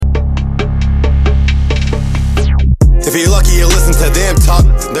If you're lucky, you listen to them talk.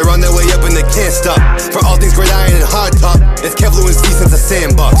 They're on their way up and they can't stop. For all things gridiron and hard top, it's Kev Lewinsky since the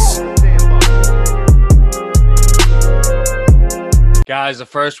sandbox. Guys, the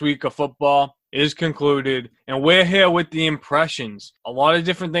first week of football is concluded, and we're here with the impressions. A lot of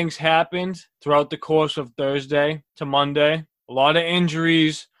different things happened throughout the course of Thursday to Monday. A lot of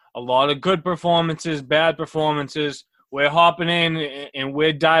injuries, a lot of good performances, bad performances. We're hopping in and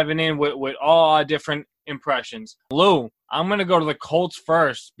we're diving in with all our different impressions. Lou, I'm going to go to the Colts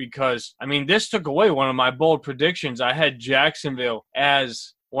first because, this took away one of my bold predictions. I had Jacksonville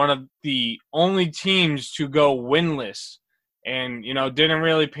as one of the only teams to go winless and, didn't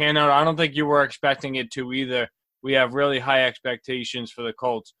really pan out. I don't think you were expecting it to either. We have really high expectations for the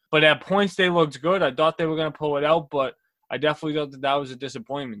Colts. But at points, they looked good. I thought they were going to pull it out, but I definitely thought that was a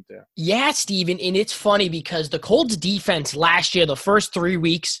disappointment there. Yeah, Steven, and it's funny because the Colts defense last year, the first 3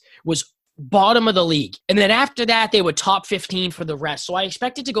 weeks, was bottom of the league. And then after that, they were top 15 for the rest. So I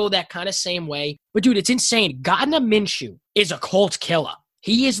expected to go that kind of same way. But, dude, it's insane. Gardner Minshew is a Colts killer.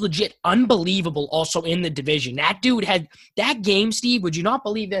 He is legit unbelievable also in the division. That dude had that game, Steve, would you not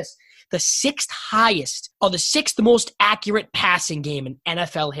believe this? The sixth most accurate passing game in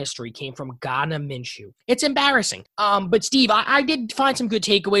NFL history came from Gardner Minshew. It's embarrassing. But Steve, I did find some good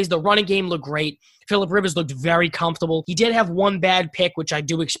takeaways. The running game looked great. Phillip Rivers looked very comfortable. He did have one bad pick, which I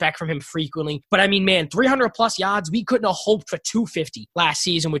do expect from him frequently. But 300-plus yards, we couldn't have hoped for 250 last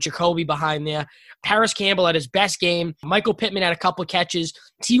season with Jacoby behind there. Paris Campbell had his best game. Michael Pittman had a couple of catches.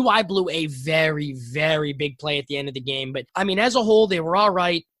 T.Y. blew a very, very big play at the end of the game. But, as a whole, they were all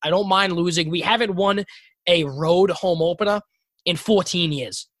right. I don't mind losing. We haven't won a road home opener in 14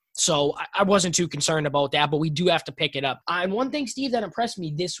 years. So I wasn't too concerned about that, but we do have to pick it up. And one thing, Steve, that impressed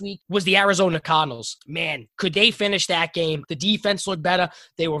me this week was the Arizona Cardinals. Man, could they finish that game? The defense looked better.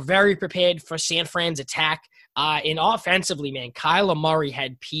 They were very prepared for San Fran's attack. And offensively, man, Kyler Murray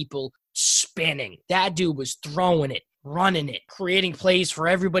had people spinning. That dude was throwing it, running it, creating plays for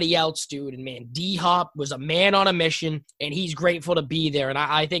everybody else, dude. And, man, D-Hop was a man on a mission, and he's grateful to be there. And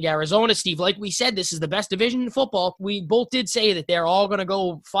I think Arizona, Steve, like we said, this is the best division in football. We both did say that they're all going to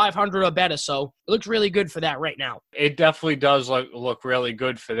go 500 or better, so it looks really good for that right now. It definitely does look really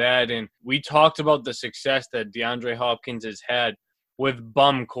good for that. And we talked about the success that DeAndre Hopkins has had with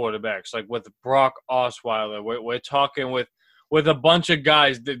bum quarterbacks, like with Brock Osweiler. We're talking with a bunch of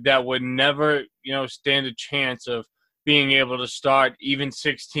guys that would never, stand a chance of being able to start even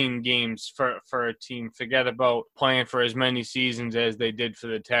 16 games for a team. Forget about playing for as many seasons as they did for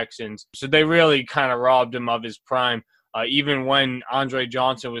the Texans. So they really kind of robbed him of his prime. Even when Andre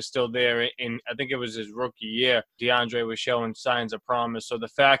Johnson was still there in, I think it was his rookie year, DeAndre was showing signs of promise. So the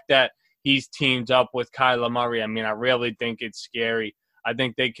fact that he's teamed up with Kyler Murray, I really think it's scary. I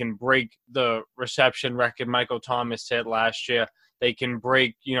think they can break the reception record Michael Thomas set last year. They can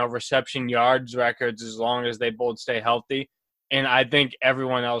break, reception yards records as long as they both stay healthy. And I think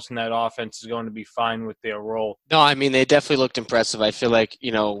everyone else in that offense is going to be fine with their role. No, they definitely looked impressive. I feel like,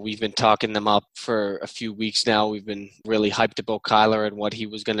 we've been talking them up for a few weeks now. We've been really hyped about Kyler and what he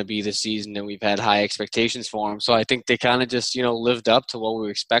was going to be this season, and we've had high expectations for him. So I think they kind of just, lived up to what we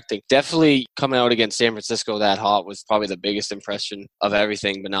were expecting. Definitely coming out against San Francisco that hot was probably the biggest impression of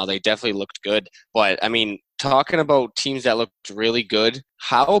everything. But no, they definitely looked good. But, talking about teams that looked really good,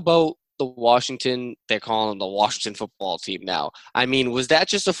 how about the Washington, they're calling them the Washington football team now. Was that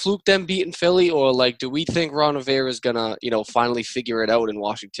just a fluke them beating Philly, or do we think Ron Rivera is going to, finally figure it out in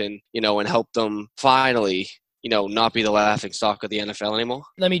Washington, and help them finally, not be the laughing stock of the NFL anymore?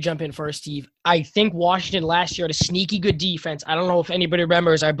 Let me jump in first, Steve. I think Washington last year had a sneaky good defense. I don't know if anybody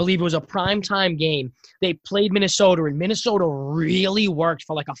remembers. I believe it was a primetime game. They played Minnesota, and Minnesota really worked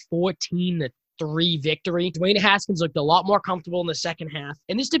for a 14-3 victory. Dwayne Haskins looked a lot more comfortable in the second half.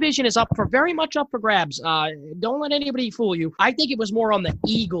 And this division is very much up for grabs. Don't let anybody fool you. I think it was more on the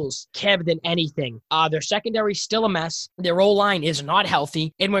Eagles, Kev, than anything. Their secondary is still a mess. Their O-line is not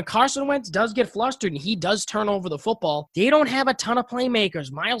healthy. And when Carson Wentz does get flustered and he does turn over the football, they don't have a ton of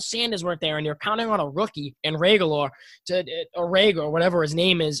playmakers. Miles Sanders weren't there, and they're counting on a rookie in Reagor, or whatever his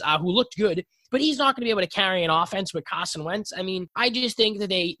name is, who looked good. But he's not going to be able to carry an offense with Carson Wentz. I just think that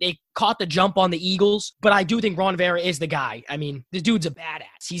they caught the jump on the Eagles, but I do think Ron Rivera is the guy. The dude's a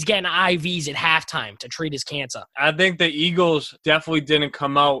badass. He's getting IVs at halftime to treat his cancer. I think the Eagles definitely didn't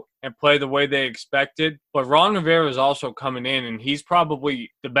come out and play the way they expected, but Ron Rivera is also coming in, and he's probably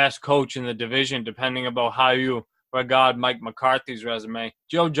the best coach in the division, depending about how you regard Mike McCarthy's resume.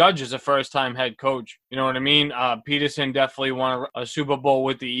 Joe Judge is a first-time head coach. You know what I mean? Peterson definitely won a Super Bowl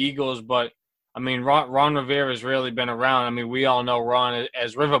with the Eagles, but I mean, Ron Rivera's really been around. I mean, we all know Ron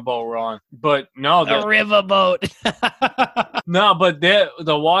as Riverboat Ron. But no, the Riverboat. No, but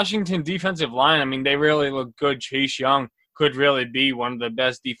the Washington defensive line, I mean, they really look good. Chase Young could really be one of the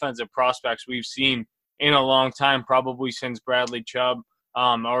best defensive prospects we've seen in a long time, probably since Bradley Chubb,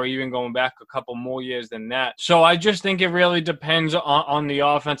 or even going back a couple more years than that. So I just think it really depends on the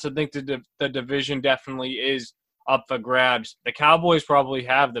offense. I think the division definitely is up for grabs. The Cowboys probably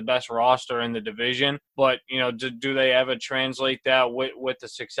have the best roster in the division, but, do they ever translate that with the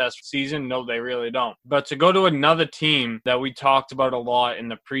success season? No, they really don't. But to go to another team that we talked about a lot in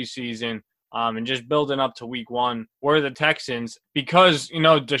the preseason, and just building up to week 1, were the Texans. Because,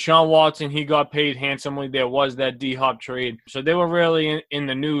 Deshaun Watson, he got paid handsomely. There was that D-Hop trade. So they were really in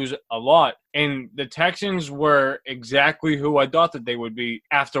the news a lot. And the Texans were exactly who I thought that they would be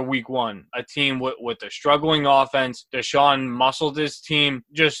after week 1. A team with a struggling offense. Deshaun muscled his team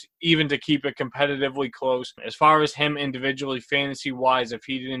just even to keep it competitively close. As far as him individually, fantasy-wise, if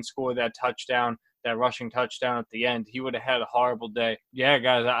he didn't score that touchdown, that rushing touchdown at the end, he would have had a horrible day. Yeah,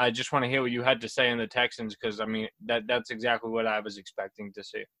 guys, I just want to hear what you had to say on the Texans because, I mean, that's exactly what I was expecting to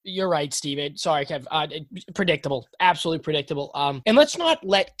see. You're right, Steve. Sorry, Kev. Predictable. Absolutely predictable. And let's not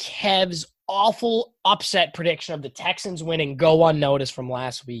let Kev's awful upset prediction of the Texans winning go unnoticed from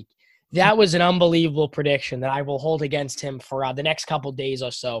last week. That was an unbelievable prediction that I will hold against him for the next couple days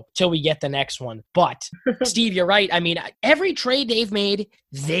or so till we get the next one. But, Steve, you're right. I mean, every trade they've made,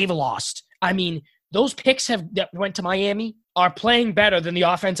 they've lost. I mean, those picks that went to Miami are playing better than the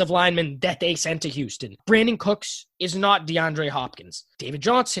offensive linemen that they sent to Houston. Brandon Cooks is not DeAndre Hopkins. David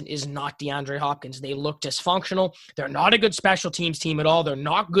Johnson is not DeAndre Hopkins. They look dysfunctional. They're not a good special teams team at all. They're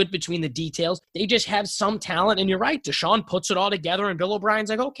not good between the details. They just have some talent. And you're right, Deshaun puts it all together, and Bill O'Brien's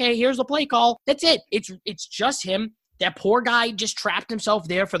like, okay, here's the play call. That's it. It's just him. That poor guy just trapped himself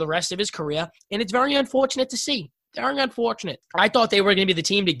there for the rest of his career, and it's very unfortunate to see. Very unfortunate. I thought they were going to be the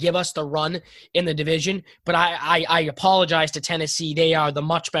team to give us the run in the division, but I apologize to Tennessee. They are the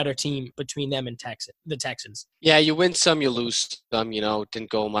much better team between them and the Texans. Yeah, you win some, you lose some. Didn't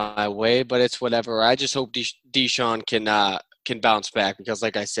go my way, but it's whatever. I just hope Deshaun can bounce back because,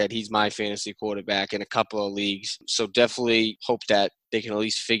 like I said, he's my fantasy quarterback in a couple of leagues. So definitely hope that they can at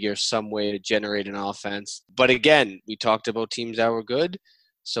least figure some way to generate an offense. But again, we talked about teams that were good.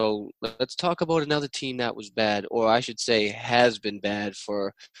 So let's talk about another team that was bad, or I should say has been bad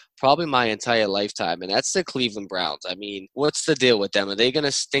for probably my entire lifetime, and that's the Cleveland Browns. I mean, what's the deal with them? Are they going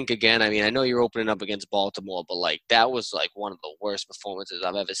to stink again? I mean, I know you're opening up against Baltimore, but, that was, one of the worst performances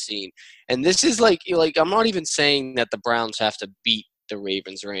I've ever seen. And this is, I'm not even saying that the Browns have to beat the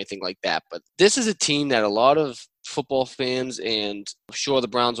Ravens or anything like that, but this is a team that a lot of football fans and I'm sure the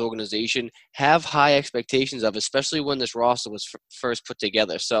Browns organization have high expectations of, especially when this roster was first put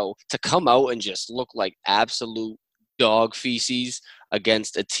together. So to come out and just look like absolute dog feces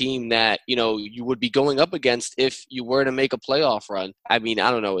against a team that, you would be going up against if you were to make a playoff run. I mean,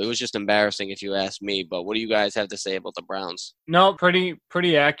 I don't know. It was just embarrassing if you ask me, but what do you guys have to say about the Browns? No, pretty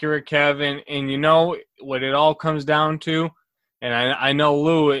accurate, Kevin. And what it all comes down to, and I know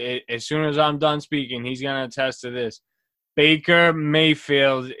Lou, as soon as I'm done speaking, he's going to attest to this. Baker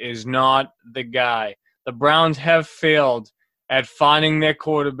Mayfield is not the guy. The Browns have failed at finding their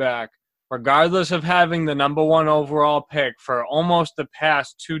quarterback, regardless of having the number 1 overall pick for almost the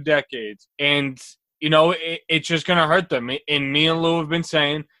past 2 decades. And, it's just going to hurt them. And me and Lou have been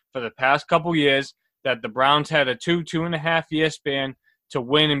saying for the past couple years that the Browns had a 2.5 year span to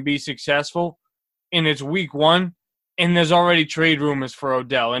win and be successful. And it's week 1. And there's already trade rumors for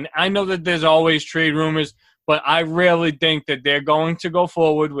Odell. And I know that there's always trade rumors, but I really think that they're going to go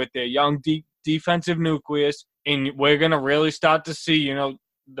forward with their young defensive nucleus. And we're going to really start to see,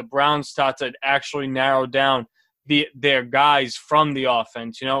 the Browns start to actually narrow down their guys from the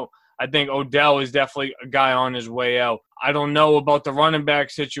offense. I think Odell is definitely a guy on his way out. I don't know about the running back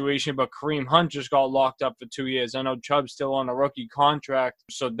situation, but Kareem Hunt just got locked up for 2 years. I know Chubb's still on a rookie contract,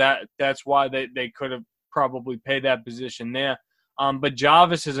 so that's why they could have probably pay that position there. But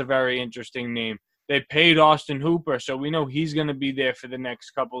Jarvis is a very interesting name. They paid Austin Hooper, so we know he's going to be there for the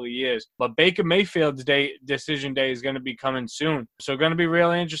next couple of years. But Baker Mayfield's decision day is going to be coming soon. So going to be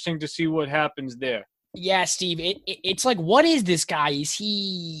really interesting to see what happens there. Yeah, Steve, it's like, what is this guy?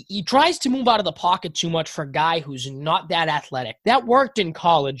 He tries to move out of the pocket too much for a guy who's not that athletic. That worked in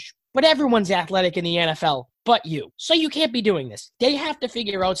college, but everyone's athletic in the NFL. But you. So you can't be doing this. They have to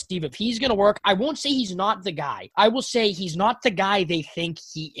figure out, Steve, if he's going to work. I won't say he's not the guy. I will say he's not the guy they think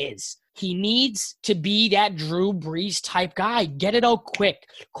he is. He needs to be that Drew Brees type guy. Get it out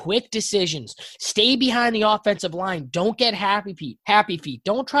quick decisions. Stay behind the offensive line. Don't get happy feet.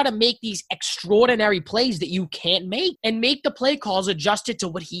 Don't try to make these extraordinary plays that you can't make, and make the play calls adjusted to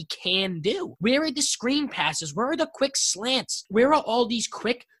what he can do. Where are the screen passes? Where are the quick slants? Where are all these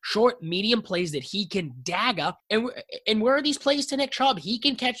quick, short, medium plays that he can dagger? And where are these plays to Nick Chubb? He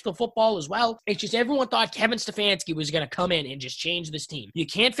can catch the football as well. It's just everyone thought Kevin Stefanski was going to come in and just change this team. You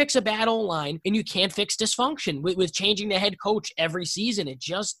can't fix a bad O-line, and you can't fix dysfunction with changing the head coach every season. It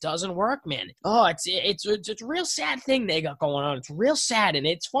just doesn't work, man. Oh, it's a real sad thing they got going on. It's real sad, and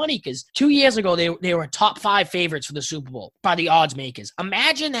it's funny because 2 years ago they were top 5 favorites for the Super Bowl by the odds makers.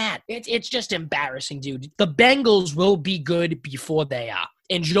 Imagine that. It's just embarrassing, dude. The Bengals will be good before they are.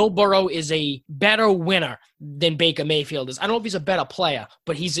 And Joe Burrow is a better winner than Baker Mayfield is. I don't know if he's a better player,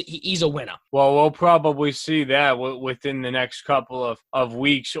 but he's a winner. Well, we'll probably see that within the next couple of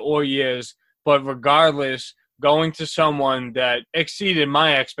weeks or years. But regardless, going to someone that exceeded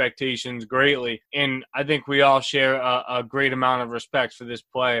my expectations greatly, and I think we all share a great amount of respect for this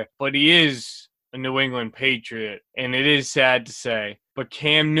player, but he is a New England Patriot, and it is sad to say, but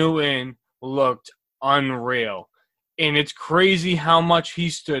Cam Newton looked unreal. And it's crazy how much he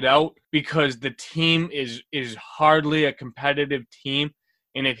stood out because the team is hardly a competitive team.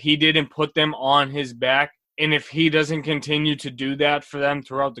 And if he didn't put them on his back, and if he doesn't continue to do that for them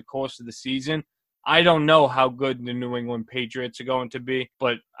throughout the course of the season, I don't know how good the New England Patriots are going to be.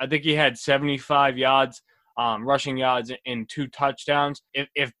 But I think he had 75 yards, rushing yards, and 2 touchdowns.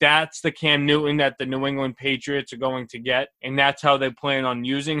 If that's the Cam Newton that the New England Patriots are going to get, and that's how they plan on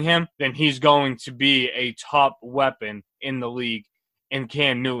using him, then he's going to be a top weapon in the league. And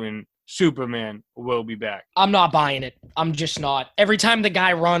Cam Newton, Superman, will be back. I'm not buying it. I'm just not. Every time the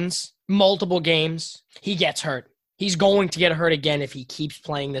guy runs multiple games, he gets hurt. He's going to get hurt again if he keeps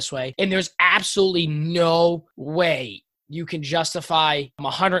playing this way. And there's absolutely no way you can justify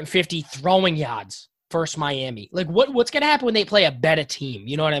 150 throwing yards versus Miami. Like, what's going to happen when they play a better team?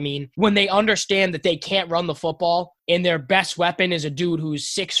 You know what I mean? When they understand that they can't run the football and their best weapon is a dude who's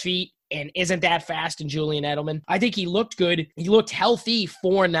 6 feet and isn't that fast in Julian Edelman. I think he looked good. He looked healthy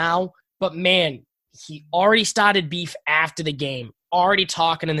for now. But, man, he already started beef after the game, already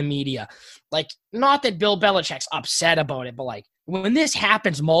talking in the media. Like, not that Bill Belichick's upset about it, but, like, when this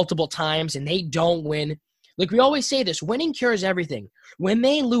happens multiple times and they don't win, like we always say this, winning cures everything. When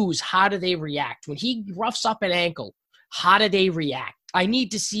they lose, how do they react? When he roughs up an ankle, how do they react? I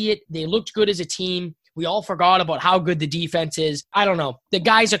need to see it. They looked good as a team. We all forgot about how good the defense is. I don't know. The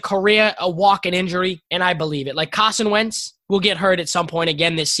guy's a walking injury, and I believe it. Like Carson Wentz will get hurt at some point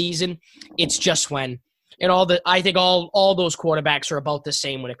again this season. It's just when. And I think all those quarterbacks are about the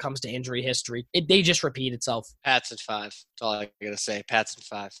same when it comes to injury history. They just repeat itself. Pats at 5. That's all I gotta say. Pats at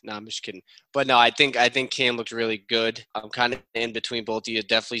 5. No, I'm just kidding. But no, I think Cam looked really good. I'm kind of in between both of you.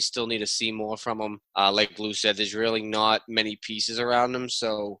 Definitely still need to see more from him. Like Blue said, there's really not many pieces around him,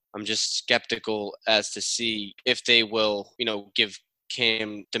 so I'm just skeptical as to see if they will, give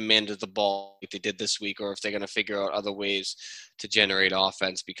Cam demanded the ball like they did this week, or if they're going to figure out other ways to generate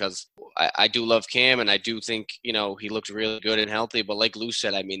offense, because I do love Cam, and I do think, he looked really good and healthy. But like Lou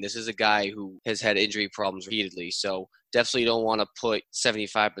said, I mean, this is a guy who has had injury problems repeatedly. So definitely don't want to put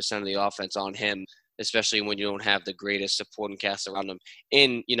 75% of the offense on him, especially when you don't have the greatest supporting cast around him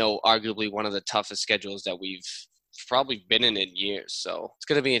in, arguably one of the toughest schedules that we've probably been in years. So it's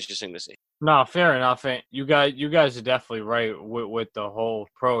going to be interesting to see. No, fair enough. And you guys are definitely right with the whole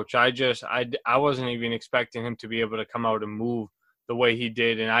approach. I wasn't even expecting him to be able to come out and move the way he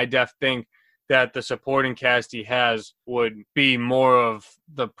did. And I think that the supporting cast he has would be more of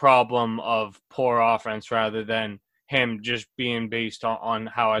the problem of poor offense rather than him just being based on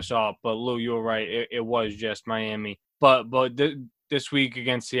how I saw it. But Lou, you were right. It was just Miami. But this week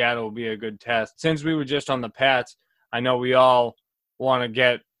against Seattle will be a good test. Since we were just on the Pats, I know we all want to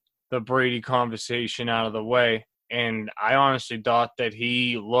get the Brady conversation out of the way. And I honestly thought that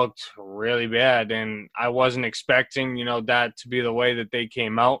he looked really bad. And I wasn't expecting, that to be the way that they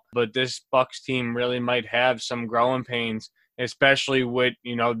came out. But this Bucs team really might have some growing pains, especially with,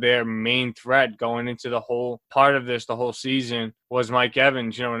 their main threat going into the whole part of this, the whole season, was Mike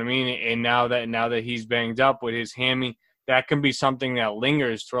Evans, you know what I mean? And now that he's banged up with his hammy, that can be something that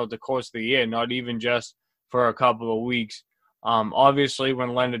lingers throughout the course of the year, not even just for a couple of weeks. Obviously,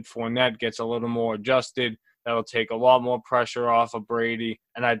 when Leonard Fournette gets a little more adjusted, that'll take a lot more pressure off of Brady,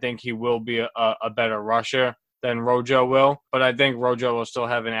 and I think he will be a better rusher than Rojo will. But I think Rojo will still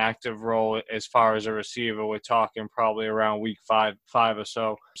have an active role as far as a receiver. We're talking probably around week five or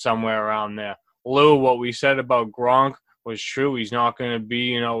so, somewhere around there. Lou, what we said about Gronk was true. He's not going to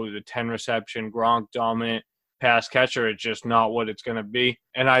be, the 10 reception Gronk dominant pass catcher. It's just not what it's going to be.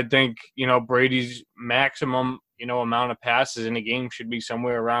 And I think, Brady's maximum, amount of passes in a game should be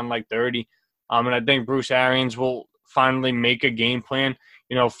somewhere around like 30. And I think Bruce Arians will finally make a game plan,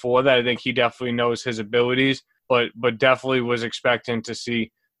 for that. I think he definitely knows his abilities, but definitely was expecting to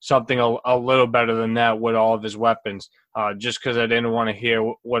see something a little better than that with all of his weapons, just because I didn't want to hear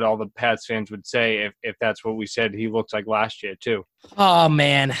what all the Pats fans would say if that's what we said he looked like last year too. Oh,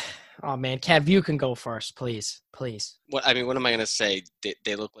 man. Kev, you can go first, please. What am I going to say?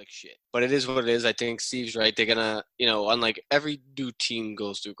 They look like shit. But it is what it is. I think Steve's right. They're going to, unlike every new team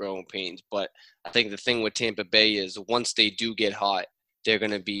goes through growing pains. But I think the thing with Tampa Bay is once they do get hot, they're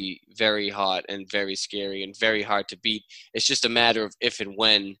going to be very hot and very scary and very hard to beat. It's just a matter of if and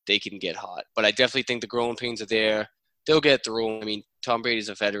when they can get hot. But I definitely think the growing pains are there. They'll get through. I mean, Tom Brady's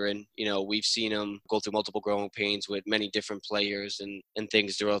a veteran. We've seen him go through multiple growing pains with many different players and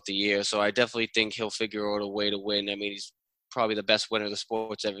things throughout the year. So I definitely think he'll figure out a way to win. I mean, he's probably the best winner the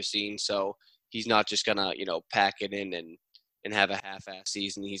sport's ever seen. So he's not just going to, pack it in and have a half-ass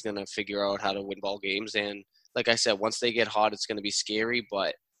season. He's going to figure out how to win ball games. And like I said, once they get hot, it's going to be scary.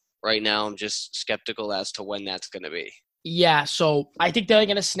 But right now I'm just skeptical as to when that's going to be. Yeah, so I think they're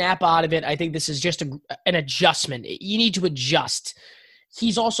going to snap out of it. I think this is just an adjustment. You need to adjust.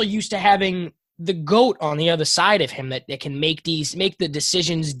 He's also used to having the GOAT on the other side of him that can make the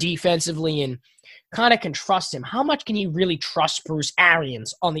decisions defensively and kind of can trust him. How much can he really trust Bruce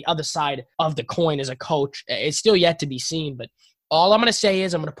Arians on the other side of the coin as a coach? It's still yet to be seen, but all I'm going to say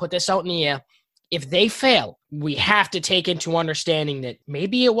is I'm going to put this out in the air. If they fail, we have to take into understanding that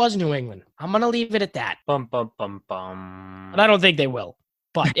maybe it was New England. I'm going to leave it at that. Bum, bum, bum, bum. But I don't think they will.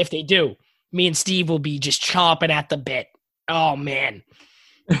 But if they do, me and Steve will be just chomping at the bit. Oh, man.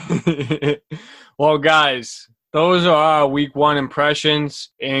 Well, guys, those are our week 1 impressions.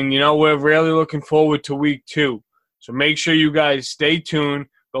 And, we're really looking forward to week 2. So make sure you guys stay tuned.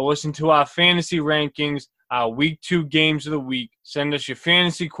 Go listen to our fantasy rankings, our week 2 games of the week. Send us your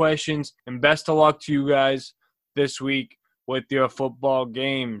fantasy questions, and best of luck to you guys this week with your football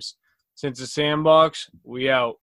games. Since the Sandbox, we out.